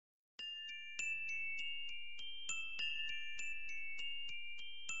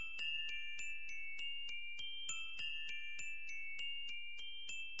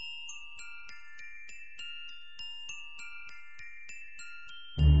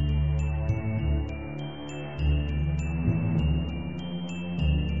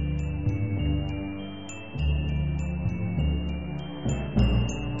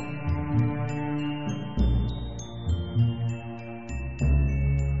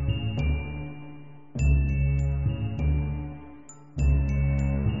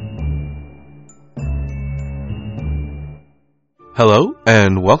Hello,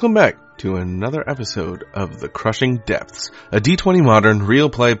 and welcome back to another episode of The Crushing Depths, a D20 Modern Real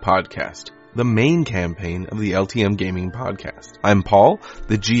Play podcast, the main campaign of the LTM Gaming podcast. I'm Paul,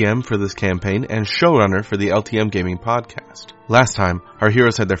 the GM for this campaign and showrunner for the LTM Gaming podcast. Last time, our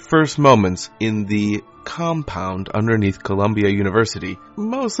heroes had their first moments in the compound underneath Columbia University.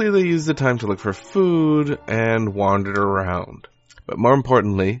 Mostly they used the time to look for food and wandered around. But more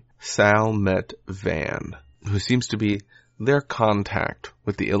importantly, Sal met Van, who seems to be their contact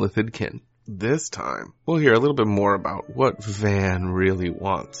with the Illithid kin. This time, we'll hear a little bit more about what Van really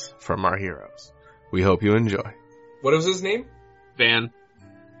wants from our heroes. We hope you enjoy. What was his name? Van.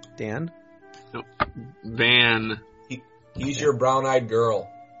 Dan? No, Van. He's your brown-eyed girl.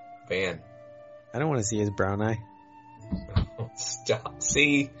 Van. I don't want to see his brown eye. Stop.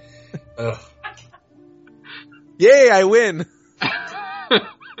 See? Ugh. Yay, I win!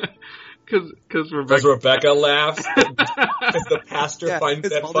 Because Rebecca laughs. Because the pastor finds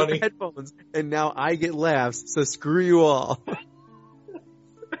that all funny. their headphones, and now I get laughs, so screw you all.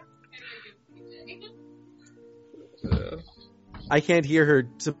 I can't hear her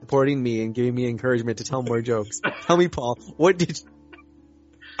supporting me and giving me encouragement to tell more jokes. Tell me, Paul, what did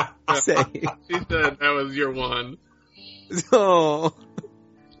you say? She said that was your one. Oh.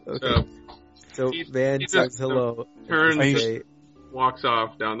 Okay. So he Van just says hello. turns- I say, Walks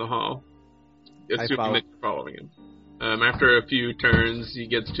off down the hall. Assuming follow. that you're following him. After a few turns, he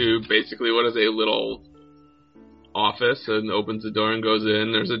gets to basically what is a little office and opens the door and goes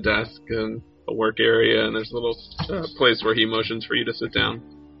in. There's a desk and a work area, and there's a little place where he motions for you to sit down.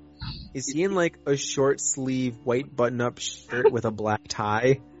 is he in like a short sleeve white button up shirt with a black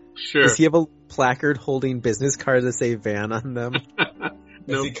tie? Sure. Does he have a placard holding business cards that say Van on them? Is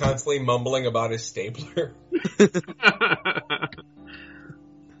Nope. he constantly mumbling about his stapler?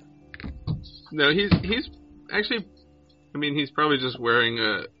 No, he's actually, I mean, he's probably just wearing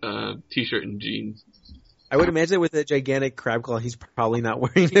a t-shirt and jeans. I would imagine with a gigantic crab claw, he's probably not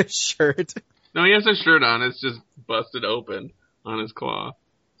wearing a shirt. No, he has a shirt on. It's just busted open on his claw.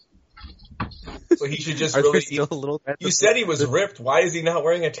 So he should just Are really... there still a little? You said he was ripped. Why is he not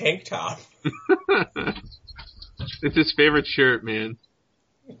wearing a tank top? It's his favorite shirt, man.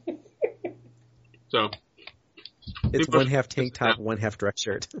 So, It's one half tank top, one half dress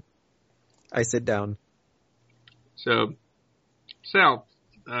shirt. I sit down. so, Sal,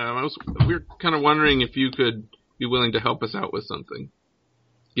 we were kind of wondering if you could be willing to help us out with something,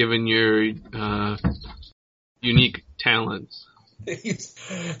 given your unique talents.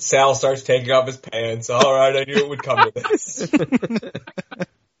 Sal starts taking off his pants. All right, I knew it would come to this.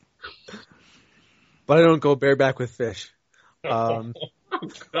 But I don't go bareback with fish. God.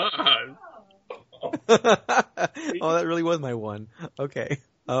 Oh, that really was my one. Okay.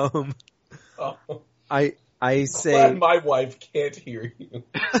 I say Glad my wife can't hear you.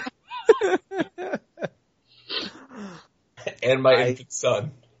 And my infant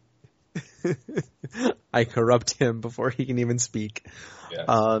son. I corrupt him before he can even speak. Yes.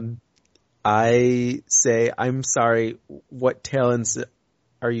 I say, I'm sorry, what talents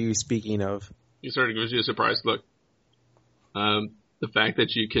are you speaking of? He sort of gives you a surprised look. The fact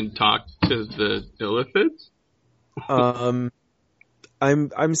that you can talk to the Illithids?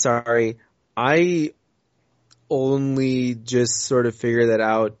 I'm sorry. I only just sort of figure that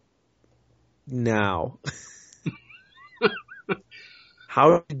out now.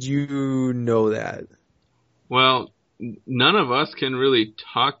 How did you know that? Well, none of us can really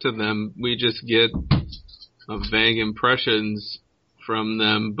talk to them. We just get vague impressions from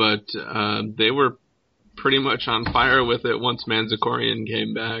them, but they were pretty much on fire with it once Manzikorian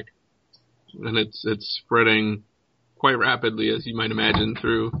came back. And it's spreading quite rapidly, as you might imagine,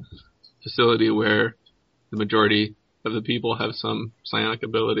 through a facility where the majority of the people have some psionic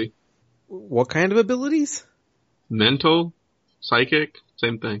ability. What kind of abilities? Mental, psychic,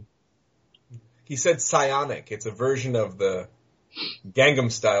 same thing. He said psionic. It's a version of the Gangnam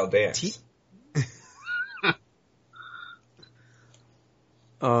Style dance.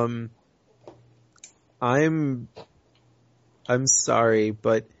 I'm sorry,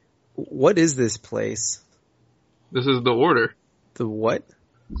 but what is this place? This is the Order. The what?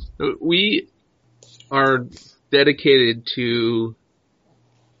 We are dedicated to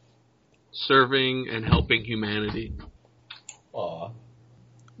serving and helping humanity. Aw.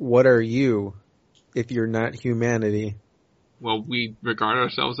 What are you, if you're not humanity? Well, we regard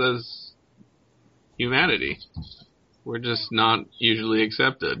ourselves as humanity. We're just not usually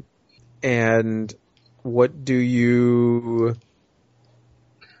accepted. And what do you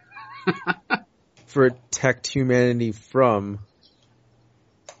protect humanity from?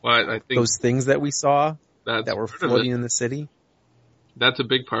 Well, I think Those things that we saw that's that were part of floating it. in the city? That's a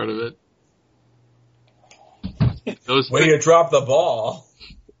big part of it. Way to drop the ball.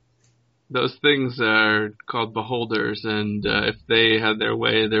 Those things are called beholders, and if they had their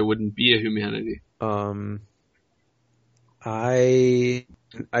way, there wouldn't be a humanity.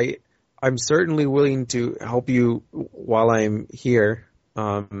 I'm certainly willing to help you while I'm here.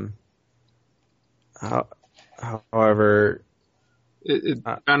 However, it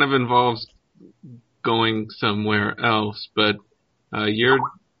kind of involves going somewhere else, but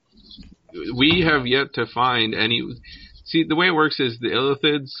we have yet to find any. See, the way it works is the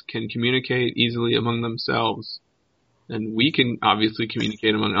Illithids can communicate easily among themselves, and we can obviously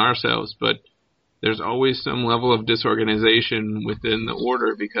communicate among ourselves, but there's always some level of disorganization within the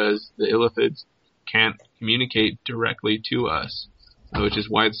order because the Illithids can't communicate directly to us, which is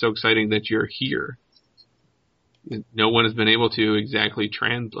why it's so exciting that you're here. No one has been able to exactly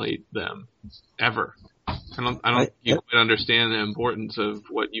translate them, ever. I don't think you quite understand the importance of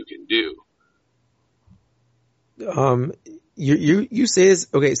what you can do. You say this,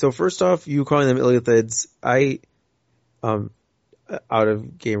 okay, so first off, you calling them Illithids, out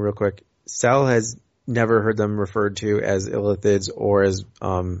of game real quick, Sal has never heard them referred to as Illithids or as,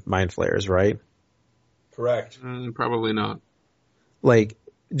 Mind Flayers, right? Correct. Probably not. Like,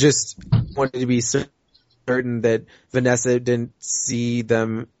 just wanted to be certain that Vanessa didn't see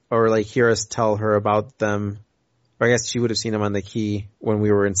them or like hear us tell her about them. Or I guess she would have seen them on the key when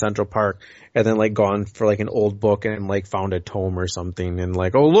we were in Central Park and then like gone for like an old book and like found a tome or something and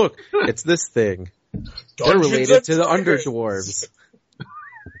like, oh look, it's this thing. They're related to the Underdwarves.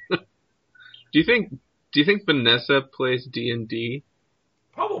 Do you think Vanessa plays D&D?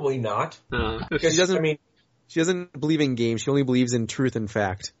 Probably not. She doesn't believe in games. She only believes in truth and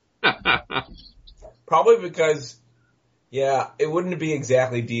fact. Probably because, it wouldn't be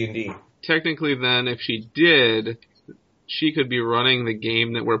exactly D&D. Technically then, if she did, she could be running the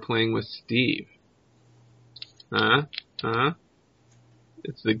game that we're playing with Steve. Huh?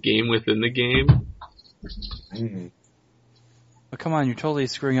 It's the game within the game? Mm-hmm. Oh, come on, you're totally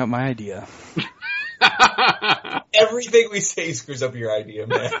screwing up my idea. Everything we say screws up your idea,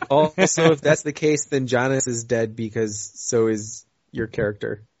 man. Also, if that's the case, then Jonas is dead because so is your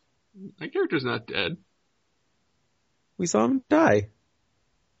character. My character's not dead. We saw him die.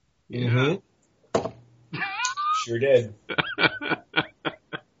 Yeah. Mm-hmm. Sure did.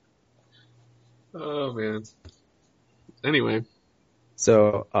 Oh, man. Anyway.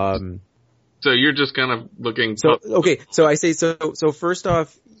 So you're just kind of looking... So I say, so first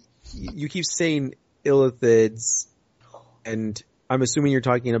off, you keep saying Illithids, and I'm assuming you're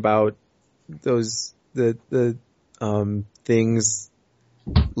talking about those, the things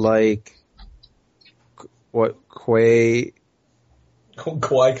like, what, Qui-Gon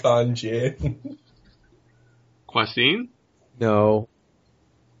Jinn. Quasine? No.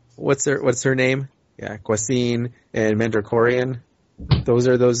 What's her name? Yeah, Quasine and Mandracorian. Those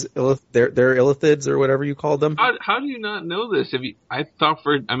are they're Illithids or whatever you call them. How do you not know this?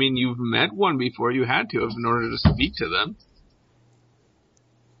 You've met one before. You had to have in order to speak to them.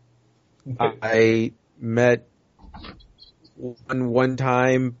 I met one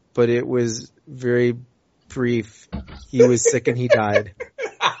time, but it was very brief. He was sick and he died.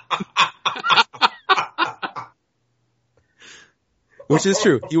 Which is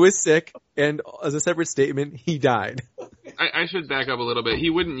true. He was sick, and as a separate statement, he died. I should back up a little bit. He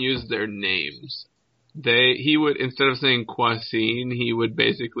wouldn't use their names. He would, instead of saying Quasine, he would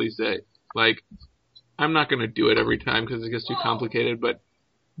basically say, like, I'm not going to do it every time because it gets too complicated, but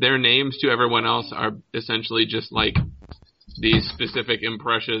their names to everyone else are essentially just like these specific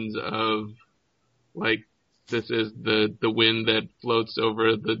impressions of, like, this is the wind that floats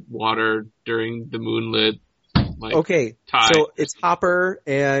over the water during the moonlit. Like, okay, tide. So it's Hopper,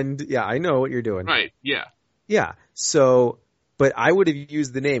 and yeah, I know what you're doing. Right, yeah. Yeah, so, but I would have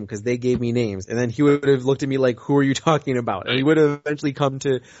used the name because they gave me names, and then he would have looked at me like, who are you talking about? And he would have eventually come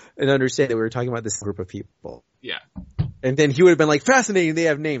to an understanding that we were talking about this group of people. Yeah. And then he would have been like, fascinating, they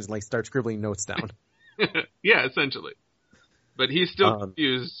have names, and like start scribbling notes down. Yeah, essentially. But he's still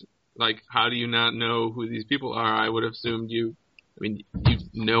confused, like, how do you not know who these people are? I would have assumed you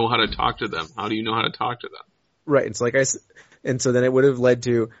know how to talk to them. How do you know how to talk to them? Right, and so then it would have led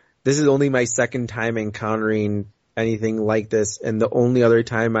to, this is only my second time encountering anything like this, and the only other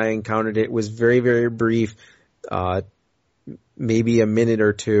time I encountered it was very, very brief, maybe a minute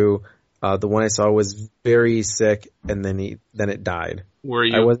or two. The one I saw was very sick, and then it died. Were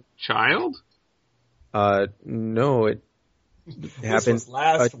you a child? No, it happened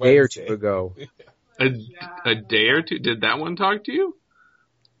a day or two ago. A day or two? Did that one talk to you?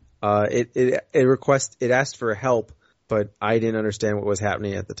 It asked for help, but I didn't understand what was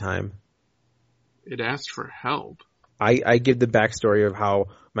happening at the time. It asked for help. I give the backstory of how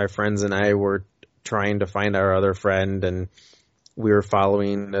my friends and I were trying to find our other friend, and we were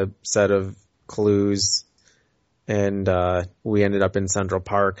following a set of clues, and we ended up in Central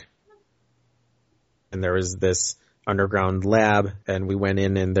Park, and there was this underground lab, and we went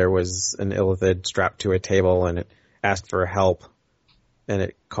in, and there was an illithid strapped to a table, and it asked for help, and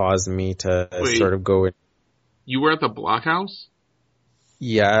it caused me to sort of go in. You were at the blockhouse?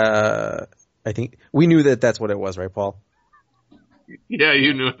 Yeah, I think we knew that that's what it was, right, Paul? Yeah,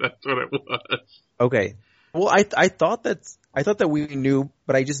 you knew that's what it was. Okay. Well, I thought that we knew,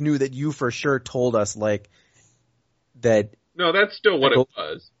 but I just knew that you for sure told us like that. No, that's still what it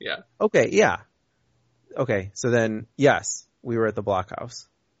was. Yeah. Okay. Yeah. Okay. So then, yes, we were at the blockhouse.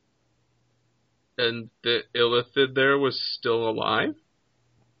 And the illithid there was still alive?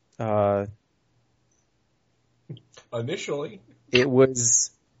 Initially. It was,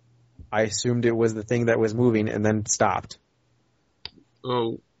 I assumed it was the thing that was moving and then stopped.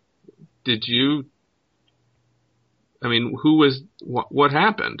 Oh, did you, I mean, who was, what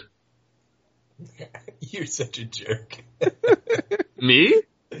happened? You're such a jerk. Me?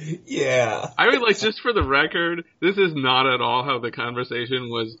 Yeah. I mean, like, just for the record, this is not at all how the conversation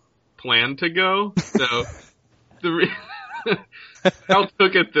was planned to go. So, Al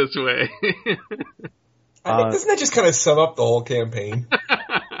took it this way. I think doesn't that just kind of sum up the whole campaign?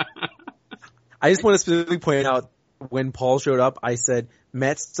 I just want to specifically point out when Paul showed up, I said,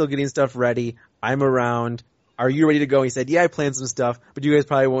 Matt's still getting stuff ready. I'm around. Are you ready to go? He said, yeah, I planned some stuff, but you guys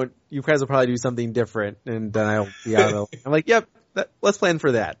will probably do something different. And then I'll be out. I'm like, yep, let's plan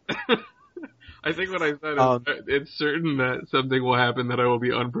for that. I think what I said is it's certain that something will happen that I will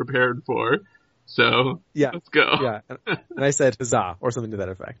be unprepared for. So yeah, let's go. Yeah. And I said, huzzah, or something to that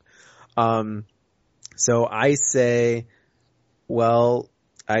effect. So I say, well,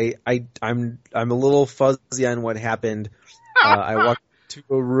 I'm a little fuzzy on what happened. I walked to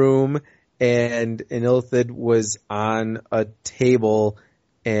a room and an illithid was on a table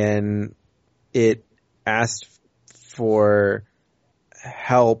and it asked for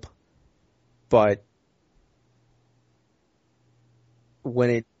help, but when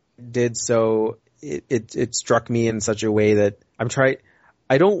it did so, it struck me in such a way that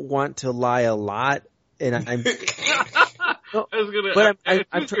I don't want to lie a lot, and I'm. No, you're done,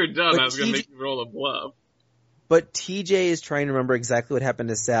 I was gonna make you roll a bluff. But TJ is trying to remember exactly what happened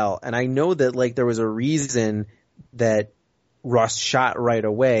to Sal, and I know that like there was a reason that Russ shot right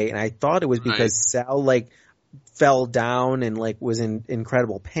away, and I thought it was because Sal like fell down and like was in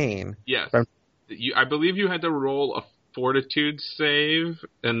incredible pain. Yes, I believe you had to roll a fortitude save,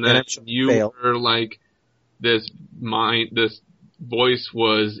 and then you were like this voice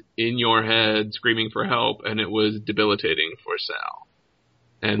was in your head screaming for help, and it was debilitating for Sal.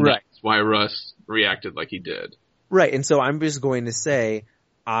 And that's why Russ reacted like he did. Right, and so I'm just going to say,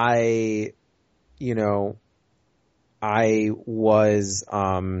 I was,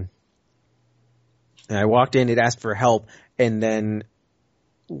 and I walked in, it asked for help, and then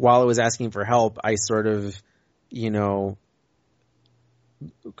while it was asking for help, I sort of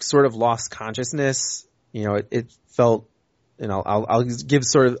lost consciousness. It felt, I'll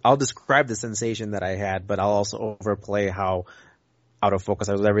describe the sensation that I had, but I'll also overplay how out of focus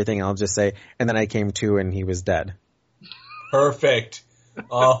I was with everything, and I'll just say, and then I came to and he was dead. Perfect.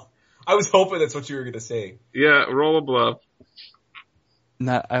 I was hoping that's what you were going to say. Yeah, roll a bluff.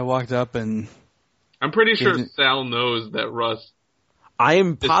 I walked up and... I'm pretty sure Sal knows that Russ... I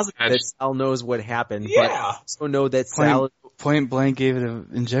am positive that Sal knows what happened, but I also know that Sal... Point blank gave it an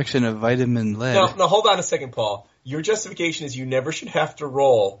injection of vitamin lead. Now, hold on a second, Paul. Your justification is you never should have to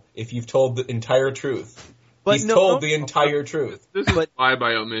roll if you've told the entire truth. But he's told the entire truth. This is lie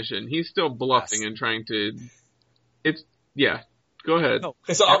by omission. He's still bluffing and trying to... Yeah, go ahead. No.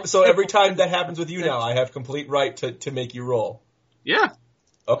 So every time that happens with you now, I have complete right to make you roll. Yeah.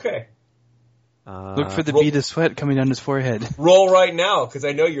 Okay. Look for the bead of sweat coming down his forehead. Roll right now, because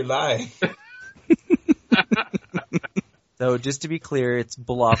I know you're lying. So just to be clear, it's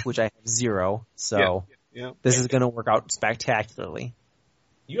bluff, which I have 0. So this is going to work out spectacularly.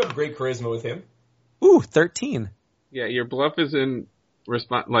 You have great charisma with him. Ooh, 13. Yeah, your bluff is in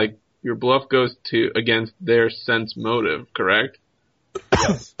response. Like your bluff goes against their sense motive, correct?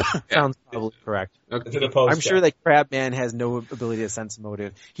 Yes. Sounds probably correct. Okay. I'm sure that Crabman has no ability to sense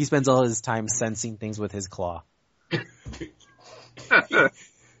motive. He spends all his time sensing things with his claw.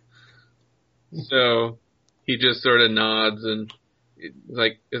 So he just sort of nods and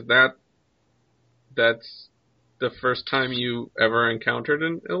like, that's the first time you ever encountered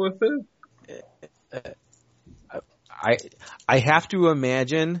an illithid? I have to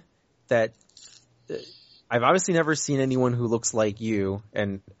imagine that I've obviously never seen anyone who looks like you,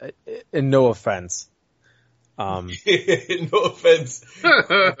 and no offense. No offense.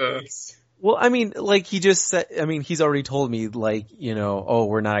 Well, I mean, like he just said, I mean, he's already told me, like, you know, oh,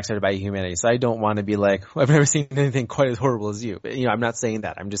 we're not excited about humanity. So I don't want to be like, I've never seen anything quite as horrible as you. You know, I'm not saying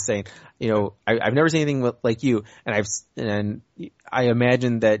that. I'm just saying, you know, I've never seen anything like you. And I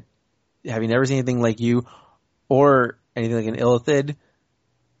imagine that having never seen anything like you or anything like an illithid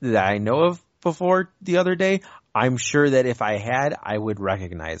that I know of before the other day, I'm sure that if I had, I would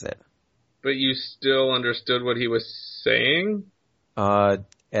recognize it. But you still understood what he was saying?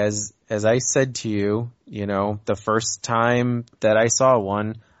 As I said to you, you know, the first time that I saw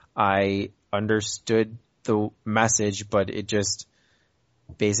one, I understood the message, but it just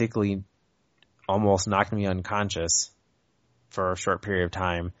basically almost knocked me unconscious for a short period of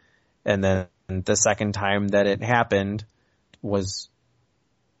time. And then the second time that it happened was,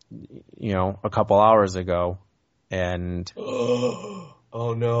 you know, a couple hours ago. And oh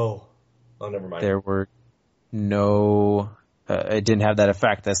no. Oh, never mind. There were no... it didn't have that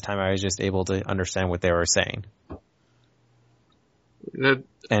effect. This time I was just able to understand what they were saying.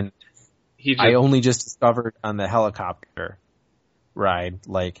 I only just discovered on the helicopter ride,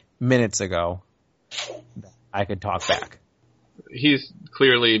 like, minutes ago, that I could talk back. He's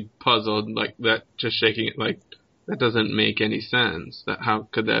clearly puzzled, like, that, just shaking it, like, that doesn't make any sense. How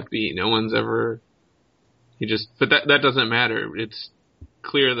could that be? No one's ever... But that doesn't matter. It's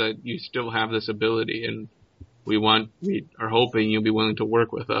clear that you still have this ability, and we are hoping you'll be willing to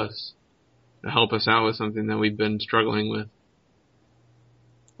work with us to help us out with something that we've been struggling with.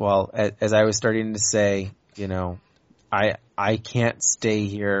 Well, as I was starting to say, you know, I can't stay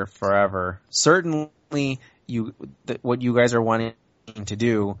here forever. Certainly, what you guys are wanting to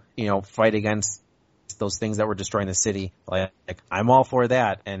do, you know, fight against those things that were destroying the city. Like I'm all for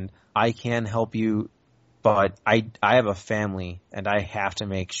that, and I can help you, but I have a family, and I have to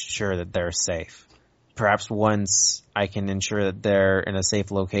make sure that they're safe. Perhaps once I can ensure that they're in a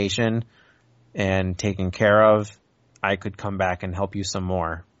safe location and taken care of, I could come back and help you some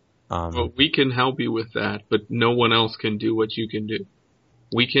more. Well, we can help you with that, but no one else can do what you can do.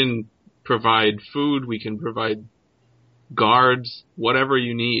 We can provide food, we can provide guards, whatever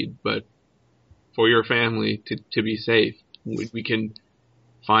you need, but for your family to be safe, we can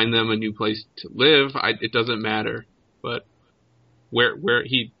find them a new place to live. It doesn't matter, but where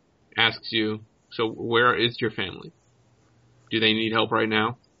he asks you, so where is your family? Do they need help right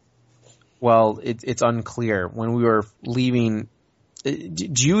now? Well, it's unclear. When we were leaving,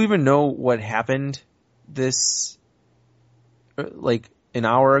 do you even know what happened like an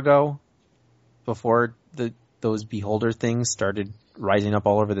hour ago, before those beholder things started rising up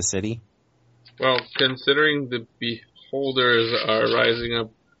all over the city? Well, considering the beholders are rising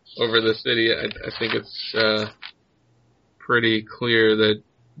up over the city, I think it's pretty clear that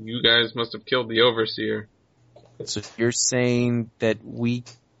you guys must have killed the overseer. So you're saying that we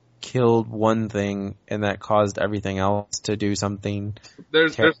killed one thing and that caused everything else to do something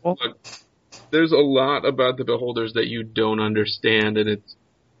terrible? There's a lot about the beholders that you don't understand, and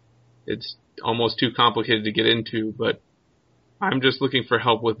it's almost too complicated to get into, but I'm just looking for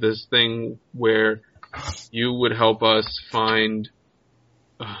help with this thing where you would help us find...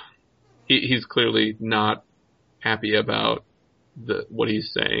 he's clearly not happy about what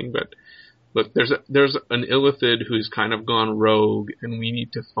he's saying, but look, there's an illithid who's kind of gone rogue, and we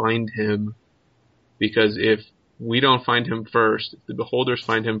need to find him, because if we don't find him first, if the beholders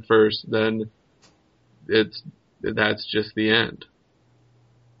find him first, then that's just the end.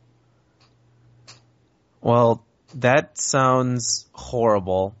 Well, that sounds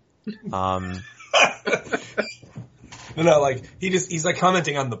horrible. No, like he's like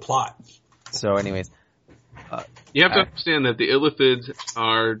commenting on the plot. So anyways, you have to understand that the illithids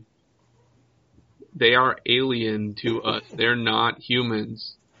are alien to us. They're not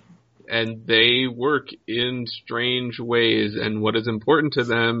humans, and they work in strange ways, and what is important to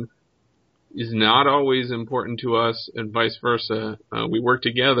them is not always important to us, and vice versa. We work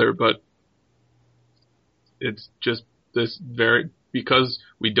together, but it's just because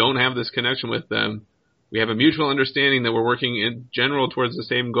we don't have this connection with them, we have a mutual understanding that we're working in general towards the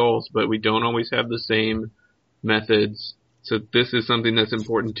same goals, but we don't always have the same methods. So this is something that's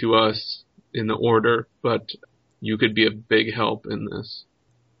important to us in the order, but you could be a big help in this.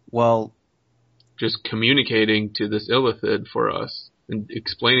 Well, just communicating to this illithid for us and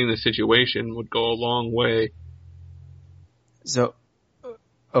explaining the situation would go a long way. So,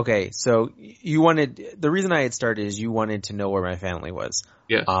 Okay, so the reason I had started is you wanted to know where my family was.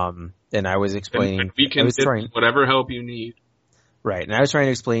 Yes. And I was explaining. And we can get whatever help you need. Right, and I was trying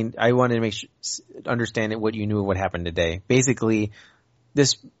to explain. I wanted to understand what you knew of what happened today. Basically,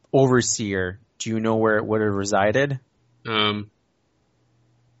 this overseer. Do you know where it would have resided?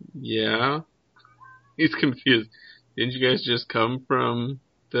 Yeah. He's confused. Didn't you guys just come from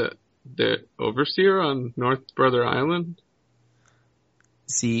the overseer on North Brother Island?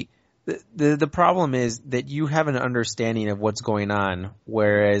 See, the problem is that you have an understanding of what's going on,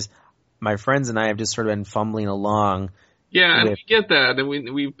 whereas my friends and I have just sort of been fumbling along. Yeah, and we get that, and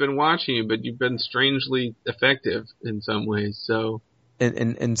we've been watching you, but you've been strangely effective in some ways. So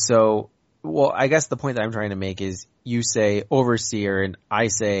and so, well, I guess the point that I'm trying to make is you say overseer, and I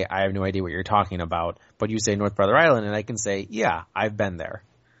say I have no idea what you're talking about, but you say North Brother Island, and I can say, yeah, I've been there,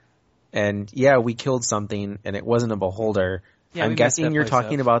 and yeah, we killed something, and it wasn't a beholder. Yeah, I'm guessing you're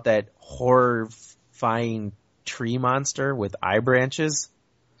talking about that horrifying tree monster with eye branches.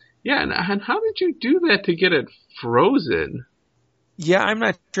 Yeah, and how did you do that to get it frozen? Yeah, I'm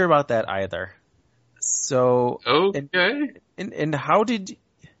not sure about that either. So okay, and how did?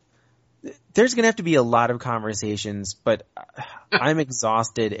 There's going to have to be a lot of conversations, but I'm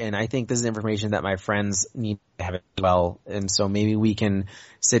exhausted, and I think this is information that my friends need to have as well. And so maybe we can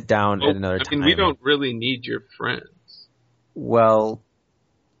sit down at another time. We don't really need your friends. Well,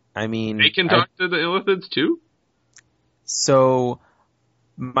 I mean, they can talk to the Illithids too. So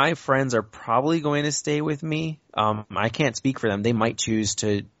my friends are probably going to stay with me. I can't speak for them. They might choose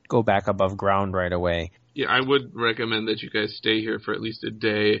to go back above ground right away. Yeah, I would recommend that you guys stay here for at least a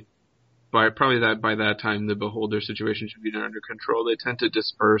day. By that time, the beholder situation should be under control. They tend to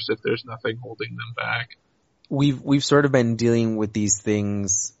disperse if there's nothing holding them back. We've sort of been dealing with these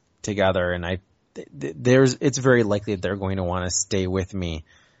things together, and it's very likely that they're going to want to stay with me.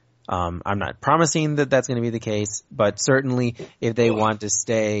 I'm not promising that that's going to be the case, but certainly if they want to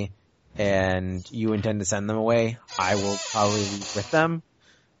stay and you intend to send them away, I will probably leave with them.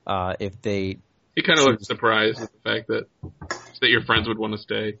 If they, he kind of looked surprised at the fact that your friends would want to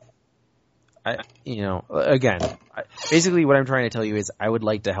stay. Basically what I'm trying to tell you is I would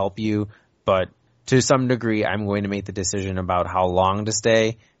like to help you, but to some degree I'm going to make the decision about how long to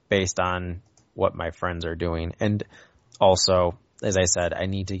stay based on what my friends are doing. And also, as I said, I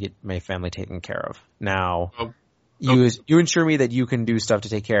need to get my family taken care of. Now, you ensure me that you can do stuff to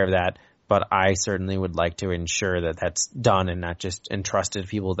take care of that, but I certainly would like to ensure that that's done and not just entrusted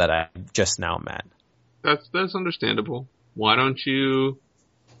people that I've just now met. That's understandable. Why don't you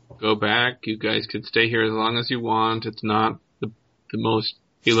go back? You guys could stay here as long as you want. It's not the most.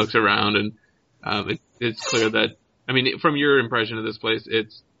 He looks around and it's clear that, I mean, from your impression of this place,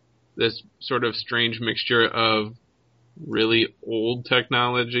 it's this sort of strange mixture of really old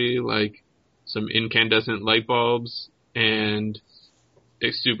technology, like some incandescent light bulbs, and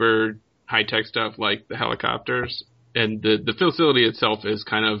super high-tech stuff like the helicopters. And the facility itself is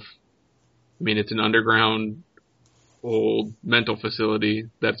kind of, I mean, it's an underground old mental facility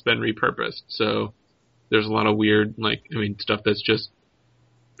that's been repurposed. So there's a lot of weird, stuff that's just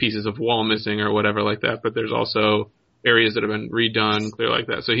pieces of wall missing or whatever like that. But there's also areas that have been redone, clear like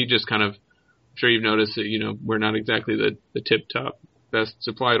that. So he just kind of, I'm sure you've noticed that, we're not exactly the tip-top best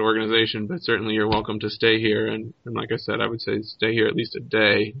supplied organization, but certainly you're welcome to stay here. And like I said, I would say stay here at least a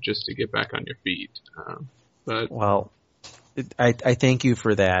day just to get back on your feet. Well, I thank you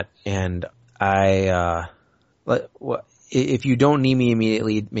for that. And if you don't need me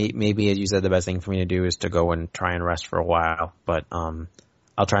immediately, maybe, as you said, the best thing for me to do is to go and try and rest for a while. But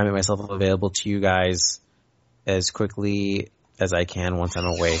I'll try and make myself available to you guys as quickly as I can once I'm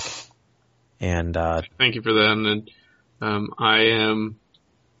awake. And thank you for that. And I am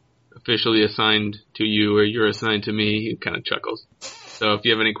officially assigned to you, or you're assigned to me. He kind of chuckles. So if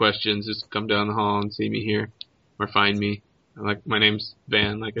you have any questions, just come down the hall and see me here, or find me. My name's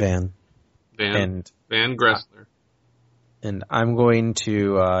Van. Van Gressler. And I'm going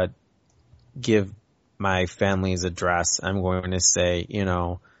to give my family's address. I'm going to say,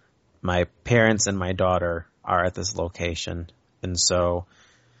 my parents and my daughter are at this location. And so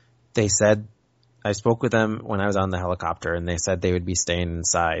they said, I spoke with them when I was on the helicopter, and they said they would be staying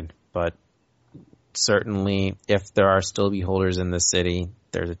inside. But certainly, if there are still beholders in the city,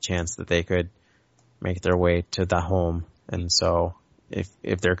 there's a chance that they could make their way to the home. And so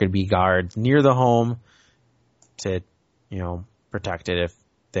if there could be guards near the home to, protect it if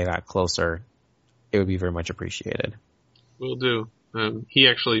they got closer, it would be very much appreciated. Will do. He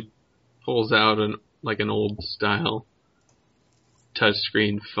actually pulls out an old style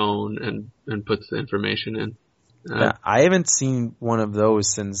touchscreen phone and puts the information in. Yeah, I haven't seen one of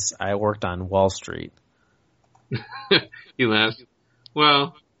those since I worked on Wall Street. He laughs.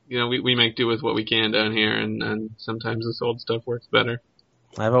 Well, we make do with what we can down here, and sometimes this old stuff works better.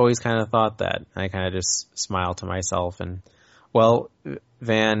 I've always kind of thought that. I kind of just smile to myself. And, well,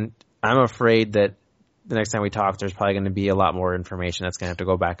 Van, I'm afraid that the next time we talk, there's probably going to be a lot more information that's going to have to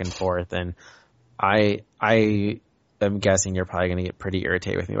go back and forth. And I am guessing you're probably going to get pretty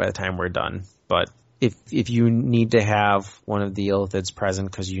irritated with me by the time we're done. But if you need to have one of the Illithids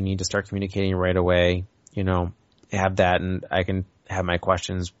present because you need to start communicating right away, have that, and I can have my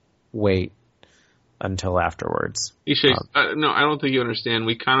questions wait until afterwards. No, I don't think you understand.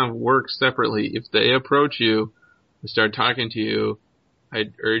 We kind of work separately. If they approach you and start talking to you,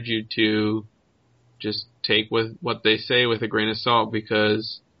 I'd urge you to just take with what they say with a grain of salt,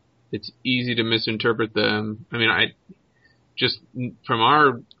 because it's easy to misinterpret them. I mean, just from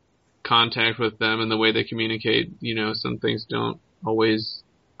our contact with them and the way they communicate, some things don't always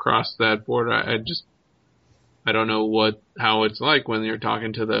cross that border. I don't know how it's like when you're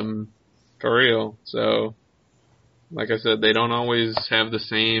talking to them for real. So, like I said, they don't always have the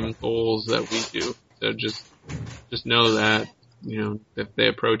same goals that we do. So just know that, if they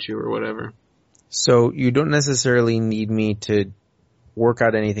approach you or whatever. So you don't necessarily need me to work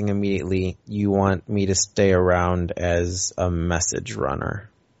out anything immediately. You want me to stay around as a message runner.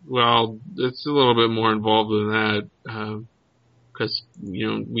 Well, it's a little bit more involved than that, because,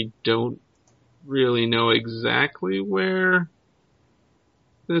 we don't really know exactly where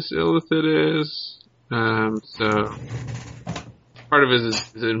this Illithid is. So part of it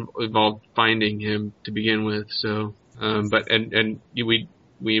is involved finding him to begin with. So,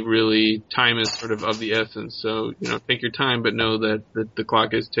 we really, time is sort of the essence. So, take your time, but know that the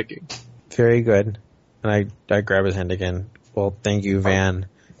clock is ticking. Very good. And I grab his hand again. Well, thank you, Van.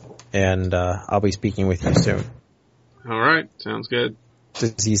 And, I'll be speaking with you soon. All right. Sounds good.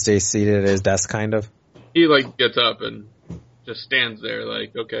 Does he stay seated at his desk, kind of? He, gets up and just stands there,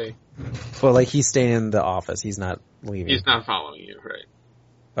 okay. Well, he's staying in the office. He's not leaving. He's not following you, right?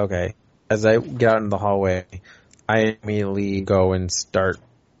 Okay. As I get out in the hallway, I immediately go and start.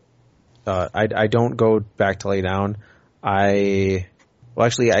 I don't go back to lay down. I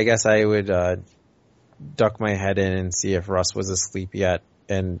guess I would duck my head in and see if Russ was asleep yet.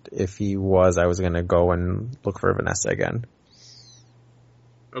 And if he was, I was going to go and look for Vanessa again.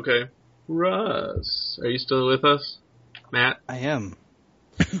 Okay. Russ, are you still with us? Matt? I am.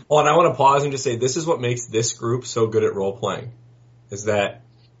 Well, and I want to pause and just say this is what makes this group so good at role-playing, is that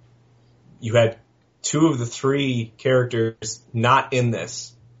you had 2 of the 3 characters not in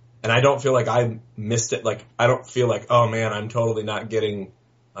this, and I don't feel like I missed it. I don't feel like, oh man, I'm totally not getting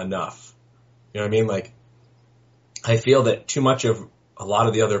enough. You know what I mean? I feel that too much of a lot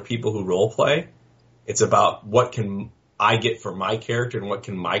of the other people who role-play, it's about what can I get for my character and what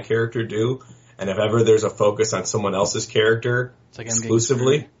can my character do. And if ever there's a focus on someone else's character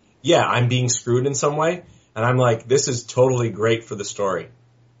exclusively, I'm being screwed in some way. And I'm like, this is totally great for the story.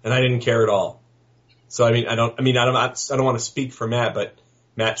 And I didn't care at all. So, I don't want to speak for Matt, but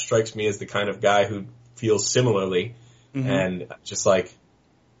Matt strikes me as the kind of guy who feels similarly. Mm-hmm. And just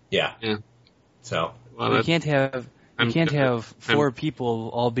yeah. So. Well, you can't have 4 people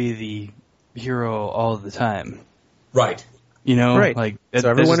all be the hero all the time. Right. Right. So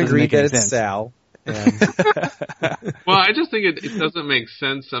everyone agreed that it's Sal. And well, I just think it doesn't make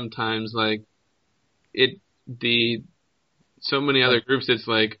sense sometimes. So many other groups, it's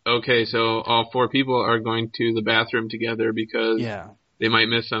okay, so all 4 people are going to the bathroom together because they might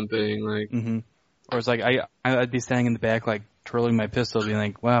miss something. Mm-hmm. Or it's I'd be standing in the back, twirling my pistol, being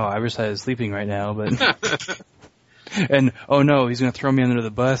like, wow, Iverside is sleeping right now, but. And, oh no, he's going to throw me under the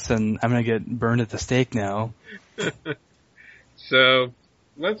bus and I'm going to get burned at the stake now. So,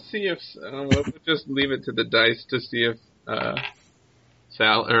 let's see if, we'll just leave it to the dice to see if,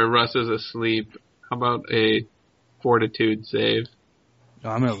 Sal, or Russ is asleep. How about a fortitude save? No,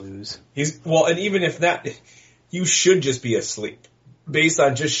 I'm going to lose. And even if that, you should just be asleep. Based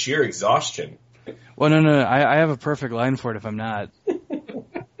on just sheer exhaustion. Well, no, I have a perfect line for it if I'm not.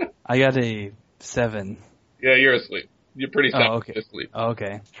 I got a 7. Yeah, you're asleep. You're pretty asleep. Oh,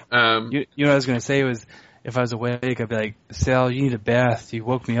 okay. You know what I was going to say was, if I was awake, I'd be like, Sal, you need a bath. You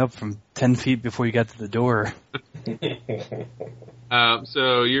woke me up from 10 feet before you got to the door. So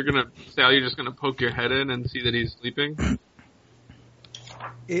Sal, you're just going to poke your head in and see that he's sleeping?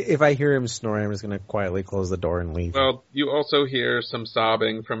 If I hear him snoring, I'm just going to quietly close the door and leave. Well, you also hear some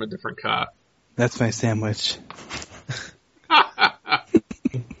sobbing from a different cot. That's my sandwich.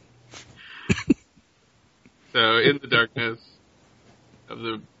 So, in the darkness of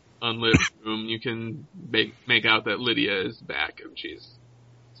the unlit room, you can make out that Lydia is back and she's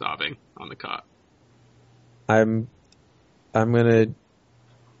sobbing on the cot. I'm gonna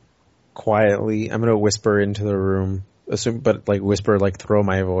whisper into the room, but like whisper, like throw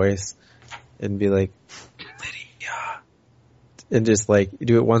my voice and be like, Lydia, and just like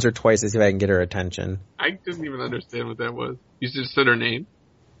do it once or twice to see if I can get her attention. I didn't even understand what that was. You just said her name?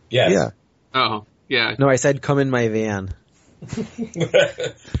 Yes. Yeah. Oh, yeah. No, I said come in my van.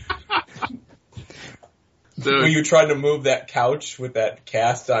 Were you trying to move that couch with that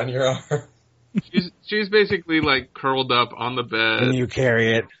cast on your arm? She's basically like curled up on the bed. And you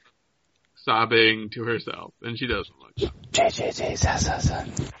carry it. Sobbing to herself, and she doesn't look up.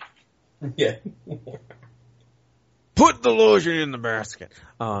 Yeah. Put the lotion in the basket.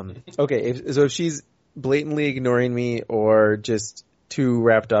 Okay, so if she's blatantly ignoring me or just too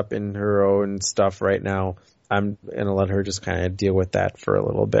wrapped up in her own stuff right now, I'm gonna let her just kind of deal with that for a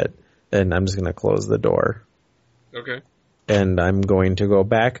little bit, and I'm just gonna close the door. Okay. And I'm going to go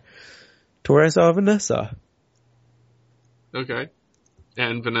back to where I saw Vanessa. Okay.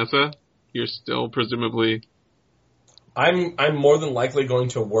 And Vanessa, you're still presumably... I'm more than likely going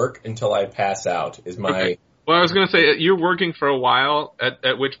to work until I pass out, is my... Okay. Well, I was going to say, you're working for a while,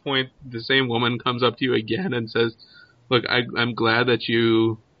 at which point the same woman comes up to you again and says, look, I'm glad that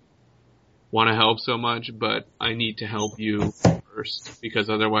you want to help so much, but I need to help you first, because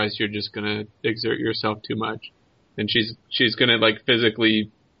otherwise you're just going to exert yourself too much. And she's going to, like,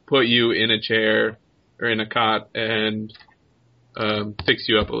 physically put you in a chair or in a cot and fix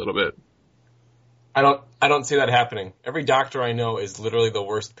you up a little bit. I don't see that happening. Every doctor I know is literally the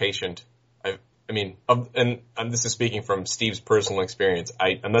worst patient. And this is speaking from Steve's personal experience.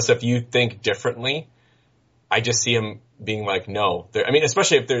 Unless if you think differently, I just see him being like, no.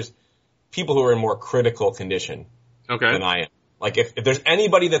 Especially if there's people who are in more critical condition than I am. Like if there's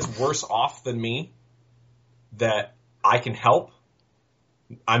anybody that's worse off than me that I can help,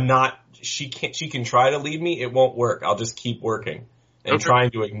 she can try to leave me. It won't work. I'll just keep working and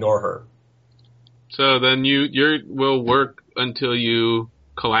trying to ignore her. So then you will work until you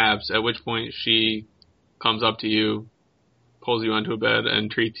collapse, at which point she comes up to you, pulls you onto a bed, and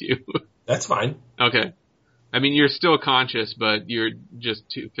treats you. That's fine. Okay. I mean, you're still conscious, but you're just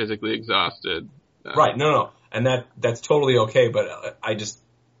too physically exhausted. Right. No. And that's totally okay, but I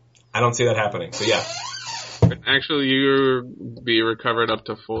don't see that happening. So yeah. Actually, you'll be recovered up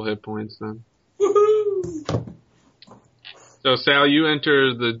to full hit points then. Woohoo! So Sal, you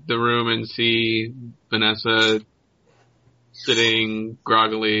enter the room and see Vanessa sitting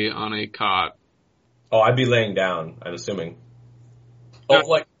groggily on a cot. Oh, I'd be laying down, I'm assuming. This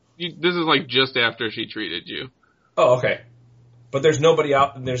is like just after she treated you. Oh, okay. But there's nobody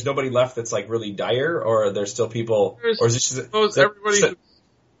left that's like really dire, or there's still people, or is this just... everybody who's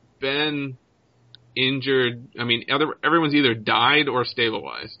been injured, everyone's either died or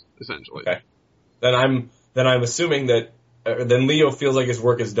stabilized, essentially. Okay. Then I'm assuming that, then Leo feels like his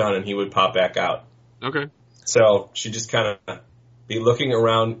work is done and he would pop back out. Okay. So she just kind of be looking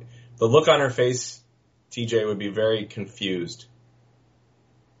around. The look on her face, TJ, would be very confused.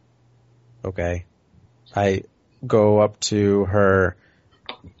 Okay. I go up to her,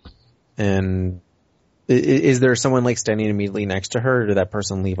 and is there someone like standing immediately next to her, or did that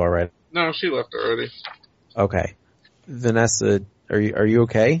person leave already? No, she left already. Okay. Vanessa, are you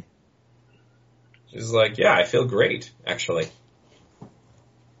okay? She's like, yeah, I feel great, actually.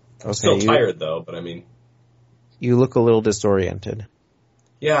 I'm still tired, though, but You look a little disoriented.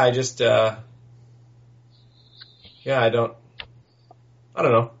 Yeah, I just, I don't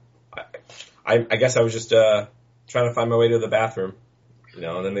know. I guess I was just, trying to find my way to the bathroom,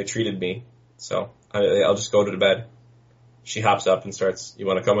 and then they treated me. So I'll just go to the bed. She hops up and starts, you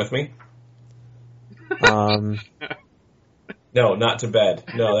want to come with me? No, not to bed.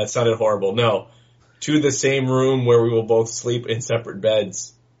 No, that sounded horrible. No. To the same room where we will both sleep in separate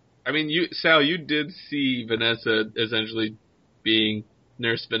beds. Sal, you did see Vanessa essentially being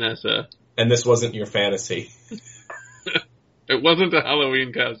Nurse Vanessa. And this wasn't your fantasy. It wasn't a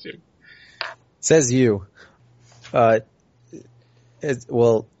Halloween costume. Says you.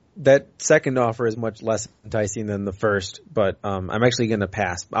 That second offer is much less enticing than the first, but I'm actually going to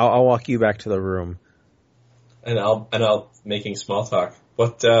pass. I'll walk you back to the room. And I'll making small talk.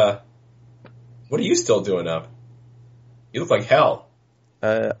 What are you still doing up? You look like hell.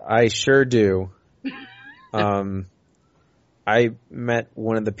 I sure do. I met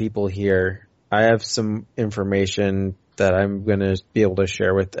one of the people here. I have some information that I'm going to be able to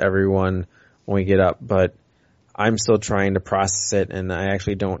share with everyone when we get up, but I'm still trying to process it, and I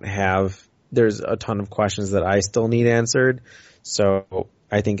actually don't have... There's a ton of questions that I still need answered, so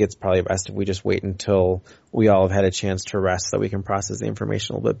I think it's probably best if we just wait until we all have had a chance to rest so that we can process the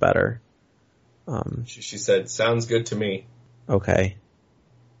information a little bit better. She said, "Sounds good to me." Okay.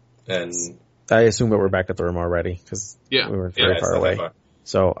 And I assume that we're back at the room already because we weren't very far away.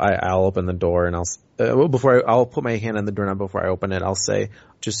 So I'll open the door and I'll put my hand on the doorknob before I open it. I'll say,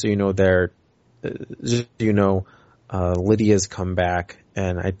 just so you know, Lydia's come back,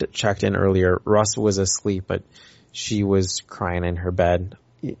 and I checked in earlier. Russ was asleep, but she was crying in her bed.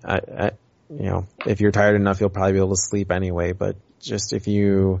 If you're tired enough, you'll probably be able to sleep anyway. But just if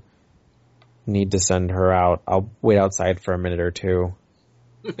you need to send her out, I'll wait outside for a minute or two.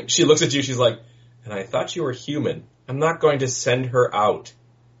 She looks at you. She's like, "And I thought you were human. I'm not going to send her out."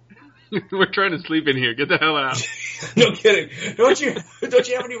 We're trying to sleep in here. Get the hell out. No kidding. Don't you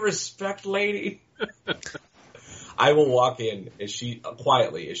have any respect, lady? I will walk in. Is she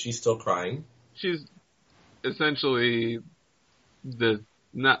still crying? She's essentially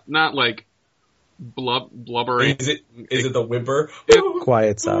not like blubbering. Is it the whimper?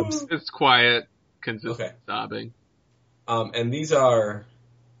 Quiet sobs. It's quiet, consistent sobbing. And these are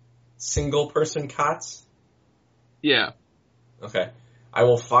single person cots? Yeah. Okay. I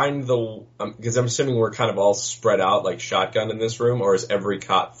will find because I'm assuming we're kind of all spread out like shotgun in this room, or is every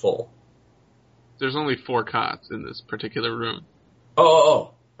cot full? There's only 4 cots in this particular room.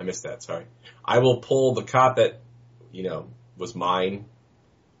 Oh, I missed that, sorry. I will pull the cot that, was mine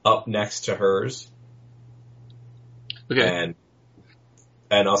up next to hers. Okay.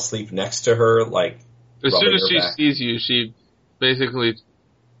 And I'll sleep next to her, like, as soon as she back. sees you, she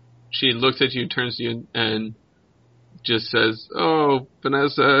looks at you, turns to you, and just says, "Oh,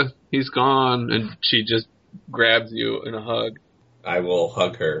 Vanessa, he's gone," and she just grabs you in a hug. I will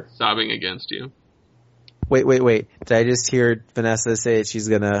hug her. Sobbing against you. Wait. Did I just hear Vanessa say that she's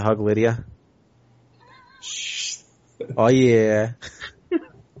gonna hug Lydia? Oh yeah.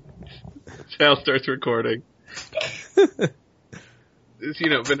 Sal starts recording.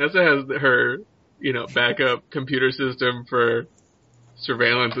 Vanessa has her, backup computer system for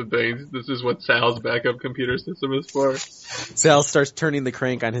surveillance and things. This is what Sal's backup computer system is for. Sal starts turning the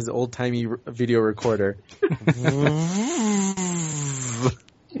crank on his old-timey video recorder.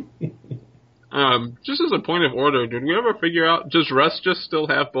 Just as a point of order, did we ever figure out, does Russ just still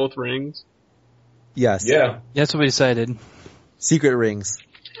have both rings? Yes. Yeah. That's what we decided. Secret rings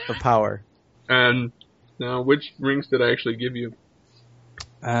of power. And now, which rings did I actually give you?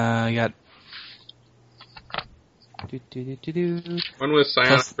 I got... One was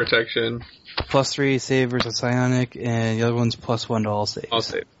psionic protection. +3 save versus psionic, and the other one's +1 to all saves. All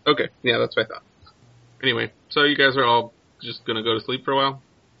saves. Okay, yeah, that's what I thought. Anyway, so you guys are all just gonna go to sleep for a while?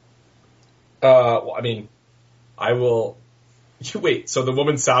 I will... Wait, so the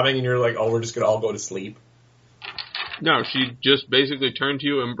woman's sobbing and you're like, "Oh, we're just gonna all go to sleep"? No, she just basically turned to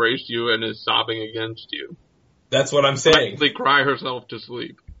you, embraced you, and is sobbing against you. That's what I'm saying. They cry herself to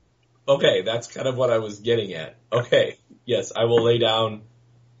sleep. Okay, that's kind of what I was getting at. Okay, yes, I will lay down,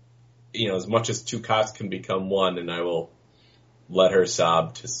 as much as 2 cots can become one, and I will let her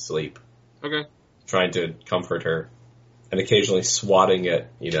sob to sleep. Okay. Trying to comfort her, and occasionally swatting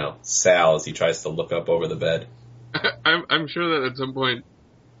at, Sal as he tries to look up over the bed. I'm sure that at some point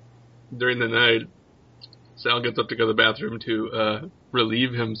during the night, Sal gets up to go to the bathroom to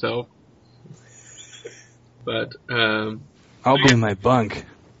relieve himself. But I'll be in my bunk.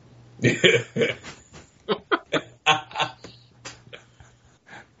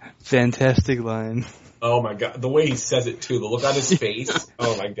 Fantastic line. Oh my god, the way he says it too, the look on his face.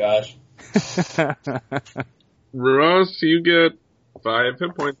 Oh my gosh. Ross, you get 5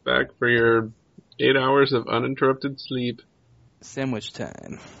 hit points back for your 8 hours of uninterrupted sleep. Sandwich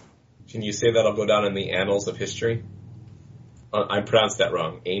time. Can you say that'll go down in the annals of history? I pronounced that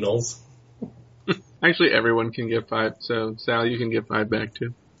wrong. Annals? Actually, everyone can get 5, so Sal, you can get 5 back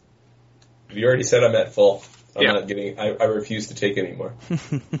too. You already said I'm at full. I'm Yeah. not getting. I refuse to take any more.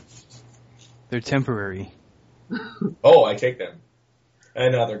 They're temporary. Oh, I take them.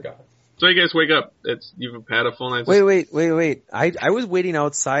 And now they're gone. So you guys wake up. You've had a full night's Wait. I was waiting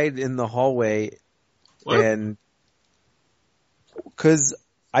outside in the hallway, What? and because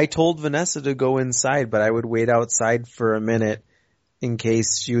I told Vanessa to go inside, but I would wait outside for a minute in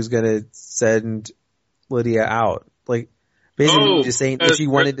case she was going to send Lydia out. Like, basically just saying if she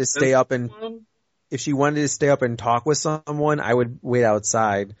wanted to stay up and talk with someone, I would wait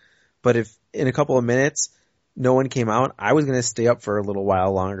outside. But if in a couple of minutes no one came out, I was going to stay up for a little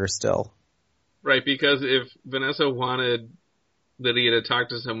while longer still. Right, because if Vanessa wanted Lydia to talk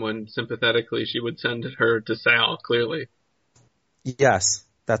to someone sympathetically, she would send her to Sal, clearly. Yes,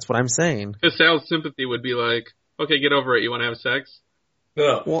 that's what I'm saying. Because Sal's sympathy would be like, okay, get over it, you want to have sex?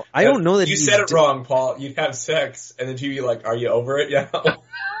 No. Well, I don't know that you he's said it wrong, Paul. You'd have sex, and then she'd be like, "Are you over it yet?"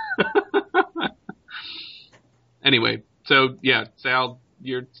 Anyway, so yeah, Sal,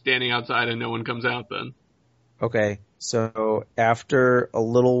 you're standing outside and no one comes out then. Okay, so after a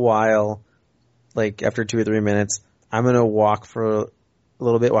little while, like after 2 or 3 minutes, I'm gonna walk for a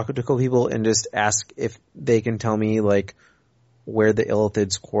little bit, walk up to a couple people, and just ask if they can tell me like where the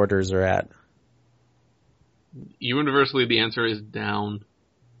Illithid's quarters are at. Universally, the answer is down,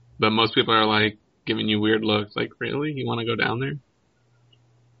 but most people are like giving you weird looks. Like, really, you want to go down there?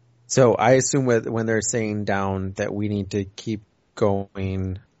 So I assume when they're saying down that we need to keep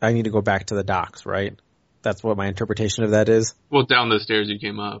going. I need to go back to the docks, right? That's what my interpretation of that is. Well, down the stairs you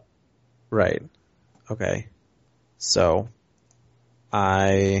came up. Right. Okay. So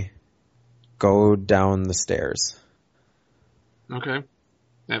I go down the stairs. Okay.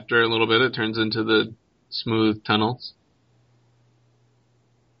 After a little bit, it turns into the smooth tunnels.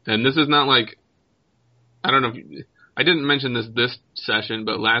 And this is not like, I don't know if I didn't mention this session,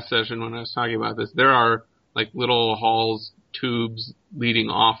 but last session when I was talking about this, there are like little halls, tubes leading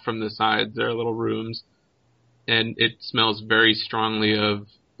off from the sides. There are little rooms, and it smells very strongly of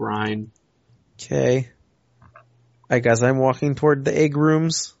brine. Okay. I guess I'm walking toward the egg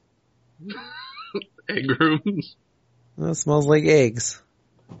rooms. Egg rooms. It smells like eggs.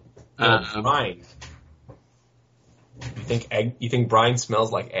 Brine. You think brine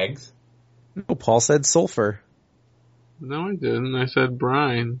smells like eggs? No, Paul said sulfur. No, I didn't. I said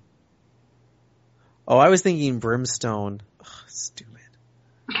brine. Oh, I was thinking brimstone. Ugh, stupid.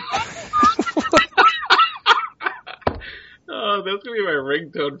 Oh, that's gonna be my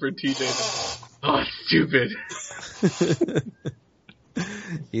ringtone for TJ. Oh, stupid.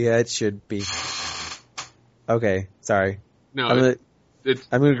 Yeah, it should be. Okay, sorry. No, I'm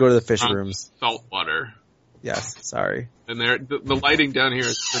gonna go to the fish rooms. Salt water. Yes, sorry. And the lighting down here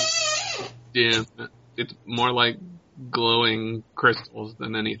is pretty dim. It's more like glowing crystals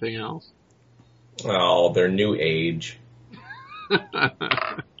than anything else. Oh, they're new age.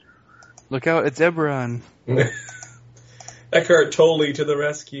 Look out, it's Eberron. Eckhart Tolle to the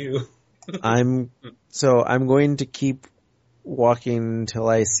rescue. I'm going to keep walking until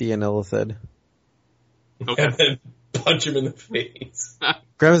I see an Illithid. Okay. And then punch him in the face.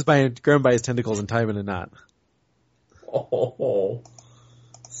 Grab him by his tentacles and tie him in a knot. Oh,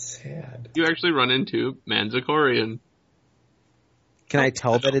 sad. You actually run into Manzikorian. Can I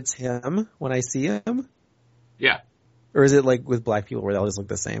tell that it's him when I see him? Yeah. Or is it like with black people where they all just look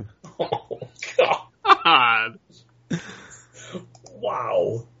the same? Oh, God. God.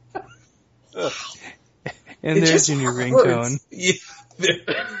 Wow. And It there's just your new hurts. ringtone. Yeah.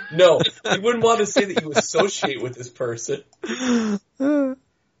 No, you wouldn't want to say that you associate with this person.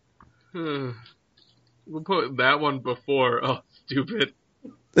 We'll put that one before. Oh, stupid.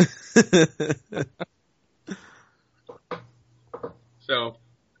 So,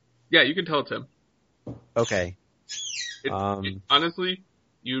 yeah, you can tell it's him. Okay. Honestly,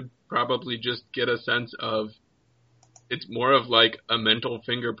 you'd probably just get a sense of it's more of like a mental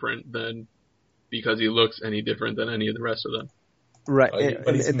fingerprint than because he looks any different than any of the rest of them. Right.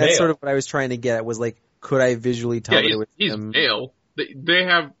 But he's and male. that's sort of what I was trying to get at was like, could I visually tell that it was he's him? male. They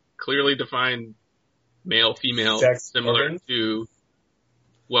have clearly defined male, female, Sex similar organs? to,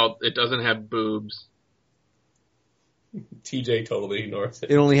 well, it doesn't have boobs. TJ totally ignores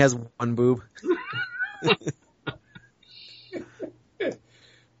it. It only has one boob.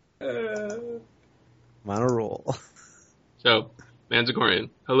 I'm on a roll. So, Manzikorian.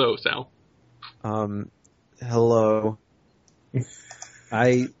 Hello, Sal. Hello. Are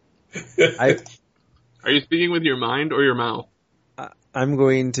you speaking with your mind or your mouth? I'm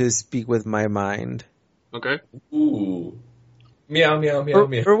going to speak with my mind. Okay. Ooh. Meow, meow, meow,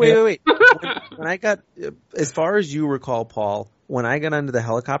 meow. Or wait. When I got, as far as you recall, Paul, when I got onto the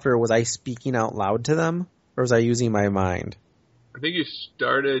helicopter, was I speaking out loud to them? Or was I using my mind? I think you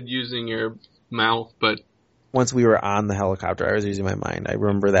started using your mouth, but Once we were on the helicopter, I was using my mind. I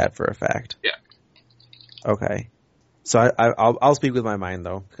remember that for a fact. yeah. Okay. So I'll speak with my mind,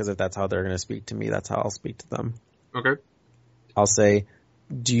 though, because if that's how they're going to speak to me, that's how I'll speak to them. Okay. I'll say,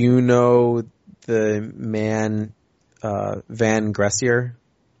 do you know the man, Van Gressler?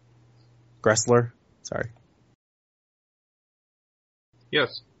 Sorry.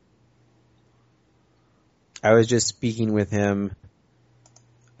 Yes. I was just speaking with him,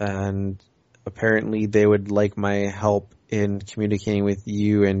 and apparently they would like my help in communicating with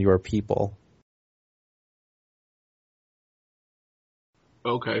you and your people.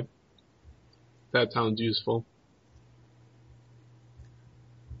 Okay. That sounds useful.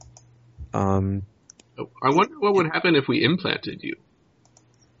 Um, I wonder what would happen if we implanted you.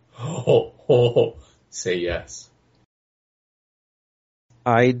 Say yes.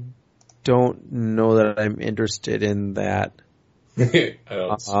 I don't know that I'm interested in that. I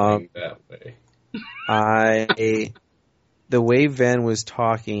don't swing that way. The way Van was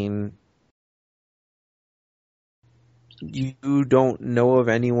talking, you don't know of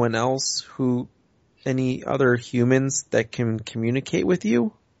anyone else any other humans that can communicate with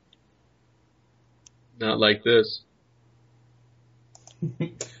you? Not like this.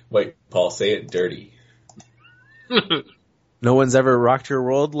 Wait, Paul, say it dirty. No one's ever rocked your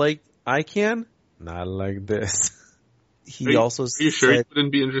world like I can? Not like this. He also Are you sure you said,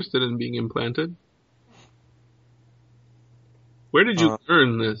 wouldn't be interested in being implanted? Where did you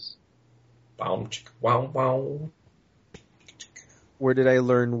learn this? Wow, wow, wow. where did I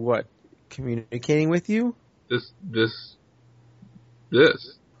learn what? Communicating with you? This.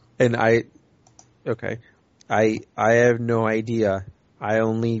 And I have no idea. I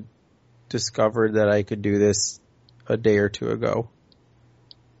only discovered that I could do this a day or two ago.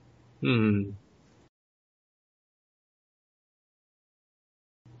 He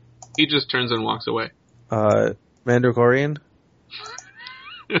just turns and walks away. Mandalorian?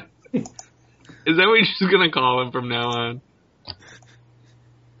 Is that what you're just gonna call him from now on?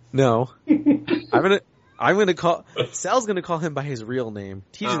 No. I'm gonna call Sal's gonna call him by his real name.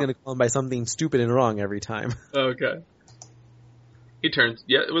 TJ's gonna call him by something stupid and wrong every time. Okay. He turns.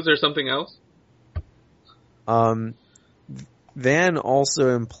 Yeah, was there something else? Van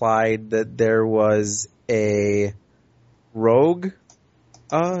also implied that there was a rogue,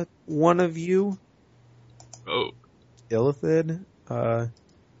 one of you. Oh. Illithid.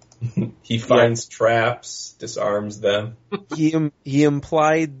 He finds traps, disarms them. He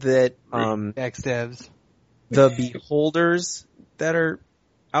implied that Backstabs. the beholders that are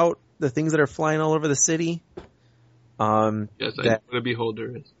out, the things that are flying all over the city. Yes, I know what a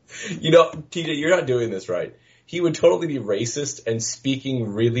beholder is. You know, TJ, you're not doing this right. He would totally be racist and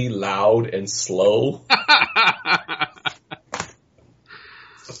speaking really loud and slow.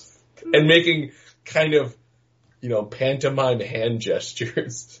 And making kind of, pantomime hand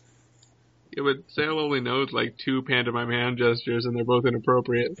gestures. Yeah, but Sale only knows like 2 pantomime hand gestures, and they're both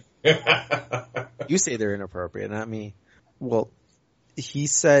inappropriate. You say they're inappropriate, not me. Well, he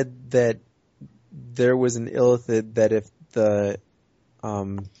said that there was an illithid that if the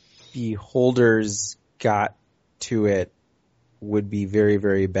beholders got to it, would be very,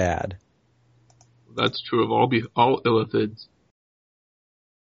 very bad. That's true of all illithids.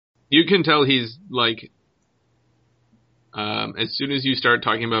 You can tell he's like, as soon as you start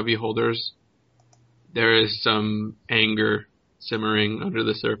talking about beholders, there is some anger simmering under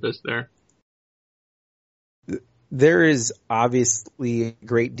the surface there. There is obviously a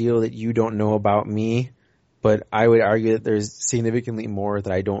great deal that you don't know about me, but I would argue that there's significantly more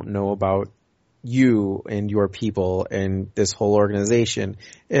that I don't know about you and your people and this whole organization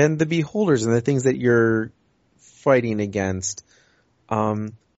and the beholders and the things that you're fighting against.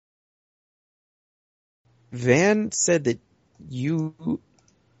 Van said that you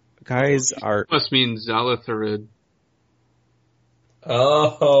guys are... Must mean Zalatharid.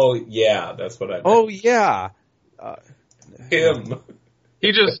 Oh, yeah, that's what I meant. Oh, yeah. Him.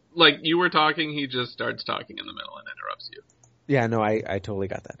 He just, like, you were talking, he just starts talking in the middle and interrupts you. Yeah, no, I totally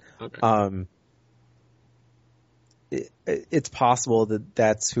got that. Okay. It's possible that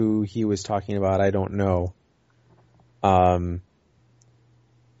that's who he was talking about. I don't know. But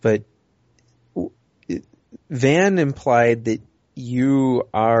Van implied that you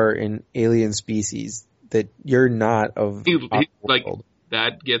are an alien species, that you're not of our like, world.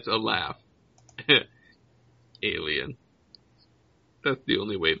 that gets a laugh. Alien. That's the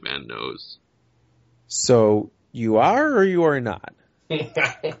only way Van knows. So you are or you are not?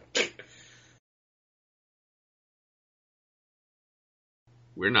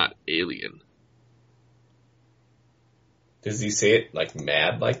 We're not alien. Does he say it like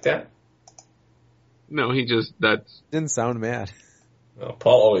mad like that? No, Didn't sound mad. Oh,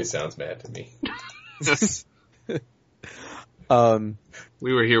 Paul always sounds mad to me.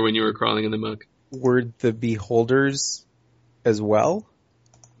 We were here when you were crawling in the muck. Were the beholders as well?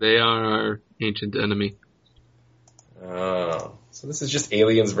 They are our ancient enemy. Oh, so this is just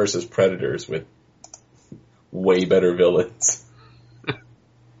aliens versus predators with way better villains.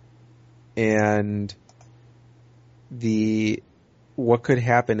 And what could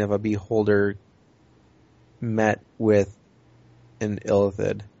happen if a beholder met with an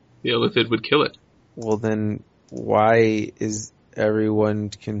illithid? The illithid would kill it. Well, then why is everyone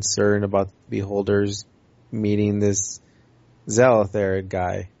concerned about the beholders meeting this Zalatharid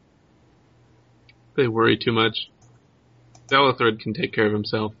guy? They worry too much. Zalatharid can take care of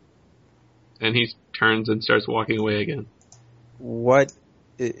himself. And he turns and starts walking away again. What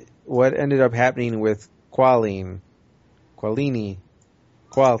ended up happening with Qualini?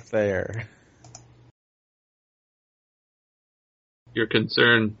 Qualthair. Your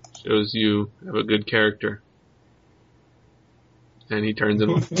concern shows you have a good character. And he turns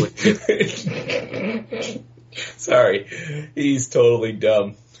and walks away. Sorry, he's totally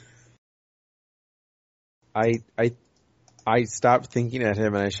dumb. I stopped thinking at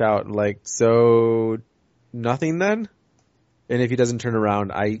him and I shout, like, so nothing then? And if he doesn't turn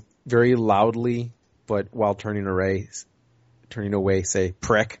around, I very loudly, but while turning away, say,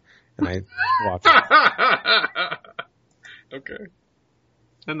 prick, and I walk. Okay.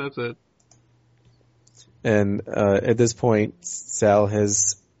 And that's it. And at this point, Sal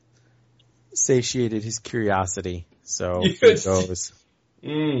has satiated his curiosity, so he goes.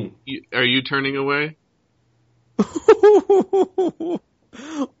 Are you turning away?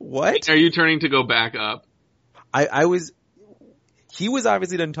 What? Are you turning to go back up? He was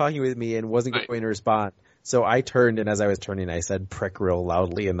obviously done talking with me and wasn't going to respond. So I turned, and as I was turning, I said prick real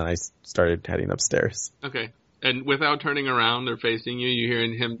loudly, and then I started heading upstairs. Okay. And without turning around or facing you, you're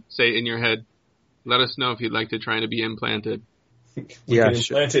hearing him say in your head, let us know if you'd like to try to be implanted. We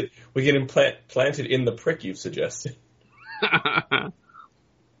can implant it in the prick you've suggested.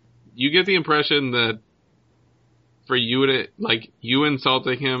 You get the impression that for you to, like, you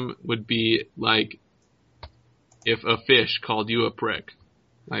insulting him would be like if a fish called you a prick.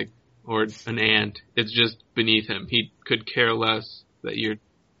 Like, or an ant. It's just beneath him. He could care less that you're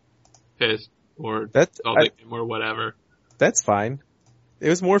pissed or insulting him or whatever. That's fine. It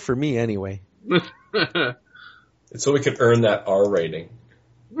was more for me anyway. So we could earn that R rating.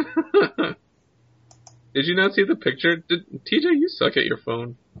 Did you not see the picture? TJ, you suck at your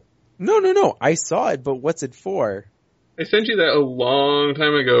phone. No. I saw it, but what's it for? I sent you that a long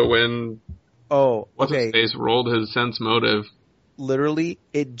time ago when What's-his-face rolled his sense motive. Literally,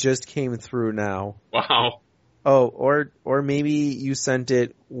 it just came through now. Wow. Oh, or maybe you sent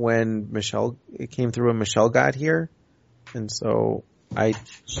it when it came through when Michelle got here, and so I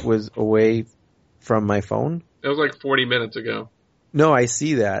was away from my phone. It was like 40 minutes ago. No, I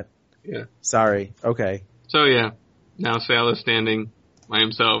see that. Yeah. Sorry. Okay. So yeah, now Sal is standing by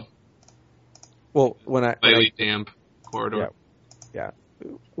himself. Well, when I damp corridor. Yeah.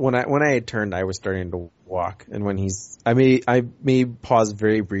 When I had turned, I was starting to walk, and when I may pause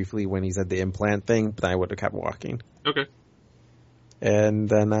very briefly when he said the implant thing, but I would have kept walking. Okay. And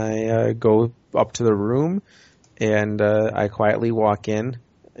then I go up to the room, and I quietly walk in.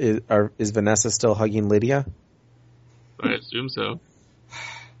 Is Vanessa still hugging Lydia? I assume so.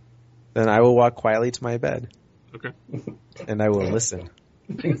 Then I will walk quietly to my bed. Okay. And I will listen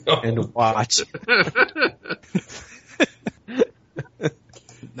and watch.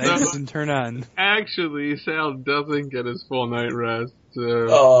 Nice and turn on. Actually, Sal doesn't get his full night rest.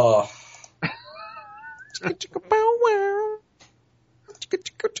 Oh. So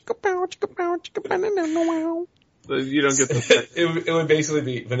you don't get the... It would basically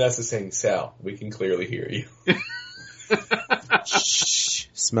be Vanessa saying, Sal, we can clearly hear you. Shh.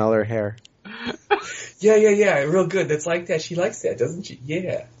 Smell her hair. Yeah. Real good. That's like that. She likes that, doesn't she?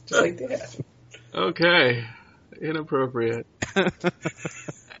 Yeah. Just like that. Okay. Inappropriate.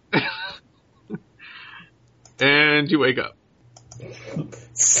 And you wake up.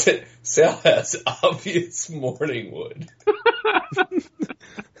 Sal has obvious morning wood.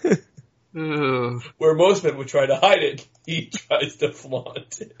 Where most men would try to hide it, he tries to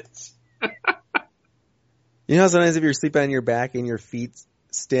flaunt it. You know how sometimes if you're sleeping on your back and your feet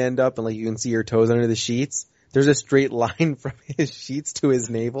stand up and like you can see your toes under the sheets, there's a straight line from his sheets to his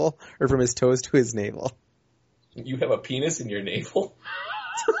navel, or from his toes to his navel. You have a penis in your navel?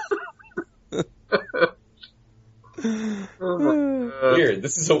 Weird.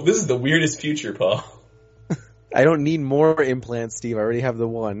 This is the weirdest future, Paul. I don't need more implants, Steve. I already have the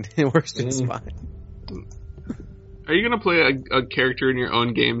one. It works just fine. Are you going to play a character in your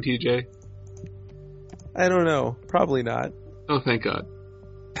own game, TJ? I don't know. Probably not. Oh, thank God.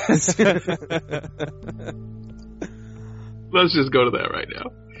 Let's just go to that right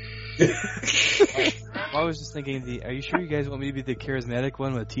now. I was just thinking, are you sure you guys want me to be the charismatic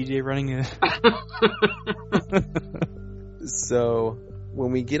one with TJ running it? So,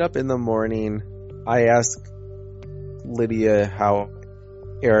 when we get up in the morning, I ask Lydia how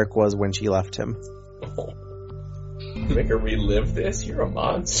Eric was when she left him. Oh. Make her relive this? You're a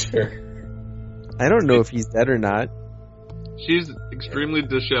monster. I don't know if he's dead or not. She's extremely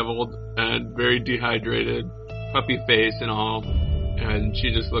disheveled and very dehydrated, puppy face and all, and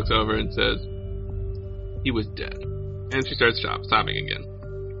she just looks over and says, he was dead. And she starts sobbing again.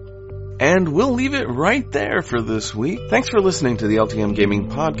 And we'll leave it right there for this week. Thanks for listening to the LTM Gaming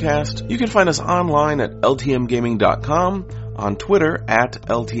Podcast. You can find us online at ltmgaming.com, on Twitter at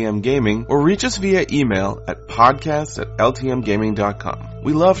LTM Gaming, or reach us via email at podcast@ltmgaming.com.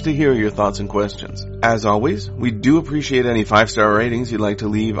 We love to hear your thoughts and questions. As always, we do appreciate any 5-star ratings you'd like to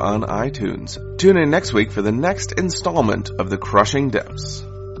leave on iTunes. Tune in next week for the next installment of The Crushing Depths.